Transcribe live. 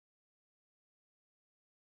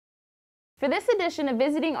For this edition of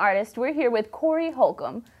Visiting Artist, we're here with Corey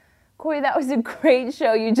Holcomb. Corey, that was a great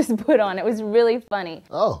show you just put on. It was really funny.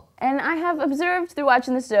 Oh. And I have observed through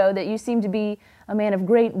watching the show that you seem to be a man of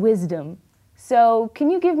great wisdom. So can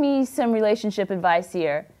you give me some relationship advice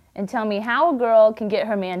here and tell me how a girl can get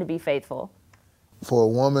her man to be faithful? For a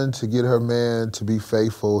woman to get her man to be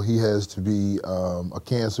faithful, he has to be a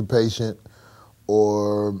cancer patient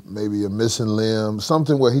or maybe a missing limb,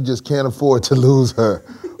 something where he just can't afford to lose her.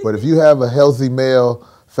 But if you have a healthy male,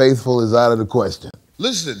 faithful is out of the question.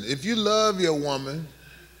 Listen, if you love your woman,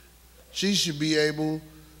 she should be able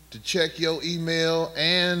to check your email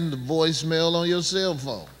and the voicemail on your cell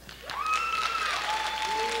phone.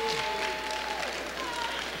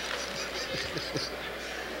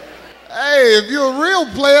 Hey, if you're a real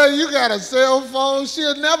player, you got a cell phone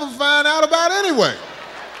she'll never find out about anyway.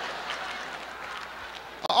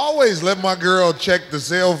 I always let my girl check the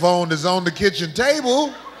cell phone that's on the kitchen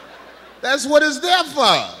table. That's what it's there for.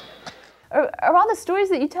 Are all the stories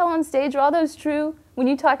that you tell on stage, are all those true? When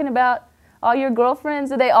you're talking about all your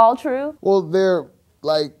girlfriends, are they all true? Well, they're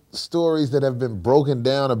like stories that have been broken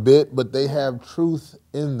down a bit, but they have truth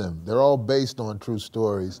in them. They're all based on true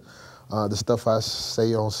stories. The stuff I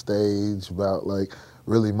say on stage about, like,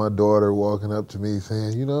 really my daughter walking up to me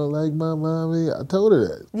saying, you know, like my mommy, I told her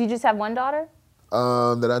that. Do you just have one daughter?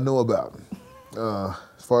 That I know about.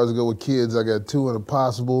 As far as I go with kids, I got two and a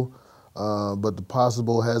possible, but the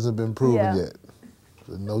possible hasn't been proven yet.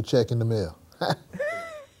 So no check in the mail.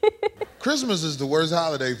 Christmas is the worst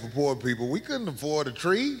holiday for poor people. We couldn't afford a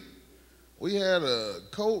tree. We had a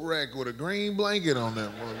coat rack with a green blanket on that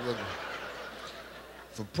motherfucker.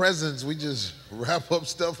 For presents, we just wrap up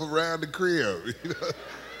stuff around the crib. You know?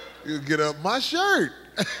 You get up, my shirt.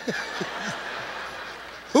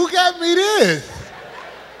 Who got me this?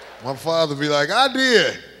 My father be like, I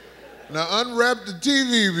did. Now unwrap the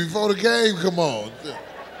TV before the game come on.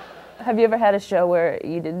 Have you ever had a show where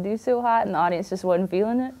you didn't do so hot and the audience just wasn't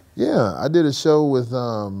feeling it? Yeah, I did a show with,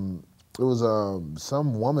 it was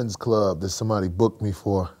some woman's club that somebody booked me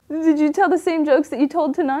for. Did you tell the same jokes that you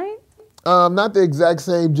told tonight? Not the exact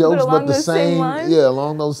same jokes, but the same lines? Yeah,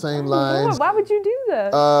 along those same lines. Lord, why would you do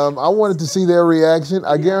that? I wanted to see their reaction.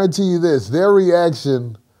 I guarantee you this, their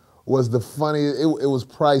reaction was the funniest. It was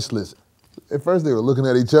priceless. At first they were looking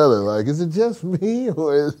at each other like, is it just me?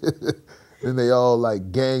 Or is it? Then they all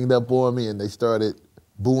like ganged up on me and they started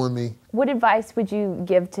booing me. What advice would you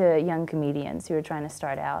give to young comedians who are trying to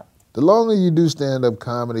start out? The longer you do stand-up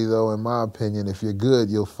comedy, though, in my opinion, if you're good,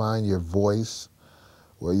 you'll find your voice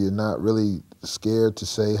where you're not really scared to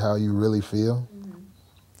say how you really feel.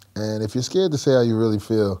 And if you're scared to say how you really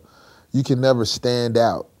feel, you can never stand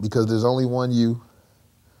out because there's only one you.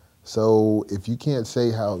 So if you can't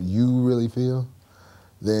say how you really feel,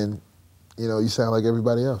 then, you know, you sound like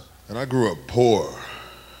everybody else. And I grew up poor.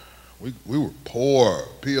 We were poor,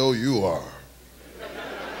 P-O-U-R.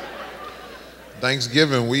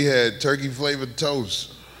 Thanksgiving, we had turkey-flavored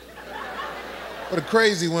toast. Where the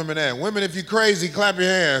crazy women at? Women, if you're crazy, clap your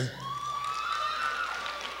hands.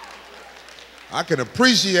 I can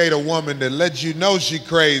appreciate a woman that lets you know she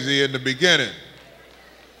crazy in the beginning.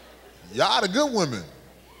 Y'all the good women.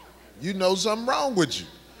 You know something wrong with you.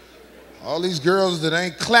 All these girls that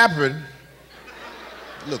ain't clapping,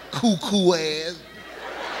 look cuckoo ass.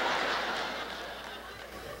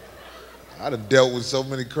 I done dealt with so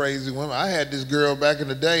many crazy women. I had this girl back in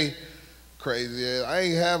the day, crazy ass. I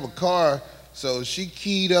ain't have a car, so she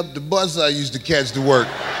keyed up the bus I used to catch to work.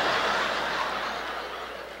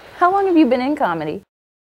 How long have you been in comedy?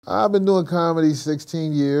 I've been doing comedy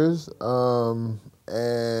 16 years,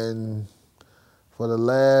 and for the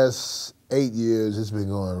last 8 years, it's been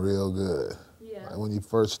going real good. Yeah. Like when you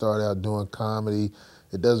first start out doing comedy,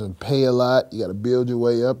 it doesn't pay a lot. You got to build your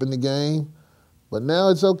way up in the game. But now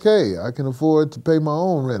it's okay. I can afford to pay my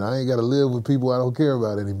own rent. I ain't got to live with people I don't care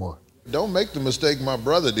about anymore. Don't make the mistake my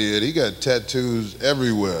brother did. He got tattoos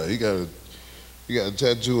everywhere. He got a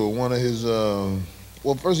tattoo of one of his,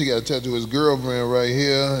 well, first he got a tattoo of his girlfriend right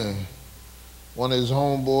here, and one of his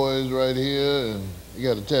homeboys right here, and he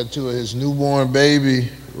got a tattoo of his newborn baby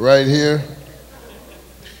right here.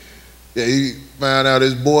 Yeah, he found out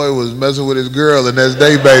his boy was messing with his girl, and that's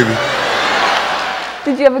their baby.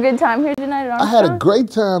 Did you have a good time here tonight at Armstrong? I had a great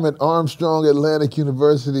time at Armstrong Atlantic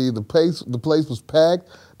University. The place was packed.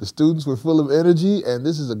 The students were full of energy, and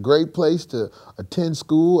this is a great place to attend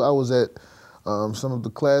school. I was at some of the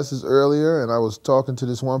classes earlier, and I was talking to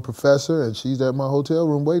this one professor, and she's at my hotel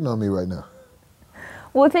room waiting on me right now.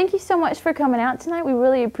 Well, thank you so much for coming out tonight. We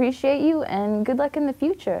really appreciate you, and good luck in the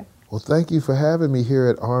future. Well, thank you for having me here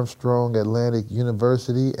at Armstrong Atlantic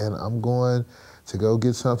University, and I'm going to go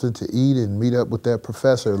get something to eat and meet up with that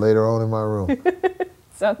professor later on in my room.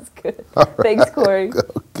 Sounds good. All right. Thanks, Corey.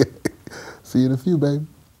 Okay. See you in a few, baby.